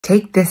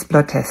Take this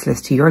blood test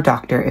list to your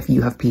doctor if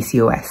you have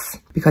PCOS.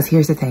 Because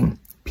here's the thing,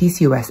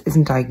 PCOS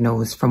isn't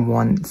diagnosed from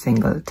one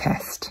single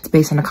test. It's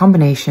based on a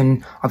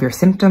combination of your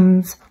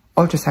symptoms,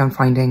 ultrasound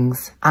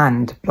findings,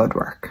 and blood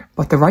work.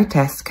 But the right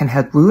test can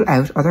help rule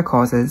out other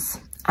causes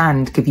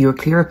and give you a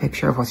clearer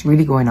picture of what's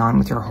really going on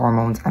with your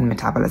hormones and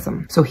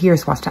metabolism. So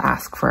here's what to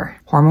ask for.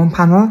 Hormone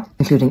panel,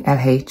 including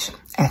LH,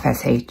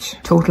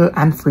 FSH, total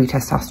and free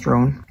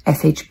testosterone,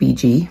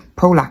 SHBG,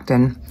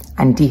 prolactin,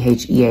 and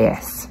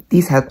DHEAS.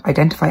 These help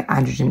identify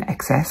androgen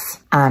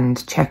excess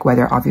and check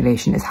whether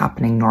ovulation is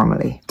happening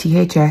normally.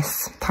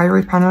 THS,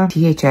 thyroid panel,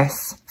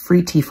 THS,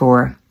 free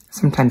T4,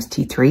 sometimes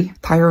T3.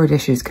 Thyroid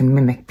issues can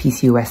mimic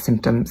PCOS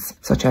symptoms,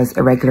 such as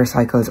irregular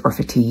cycles or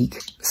fatigue,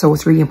 so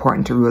it's really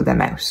important to rule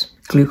them out.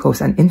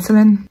 Glucose and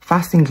insulin,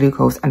 fasting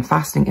glucose and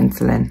fasting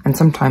insulin, and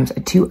sometimes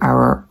a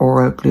 2-hour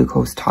oral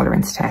glucose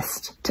tolerance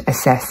test to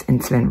assess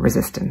insulin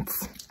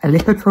resistance. A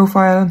lipid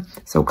profile,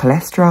 so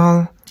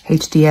cholesterol,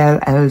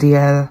 HDL,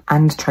 LDL,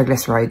 and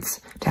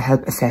triglycerides to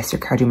help assess your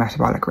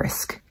cardiometabolic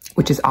risk,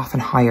 which is often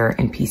higher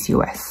in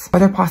PCOS.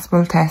 Other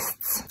possible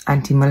tests,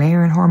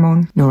 anti-Müllerian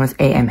hormone, known as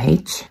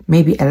AMH,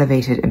 may be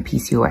elevated in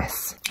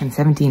PCOS, and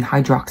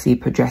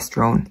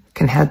 17-hydroxyprogesterone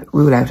can help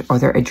rule out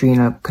other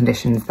adrenal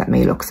conditions that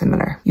may look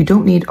similar. You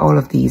don't need all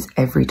of these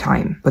every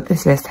time, but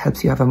this list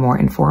helps you have a more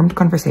informed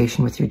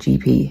conversation with your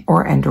GP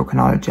or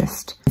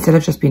endocrinologist, instead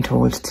of just being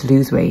told to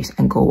lose weight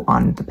and go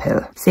on the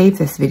pill. Save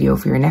this video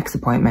for your next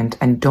appointment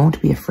and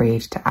don't be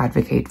afraid to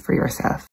advocate for yourself.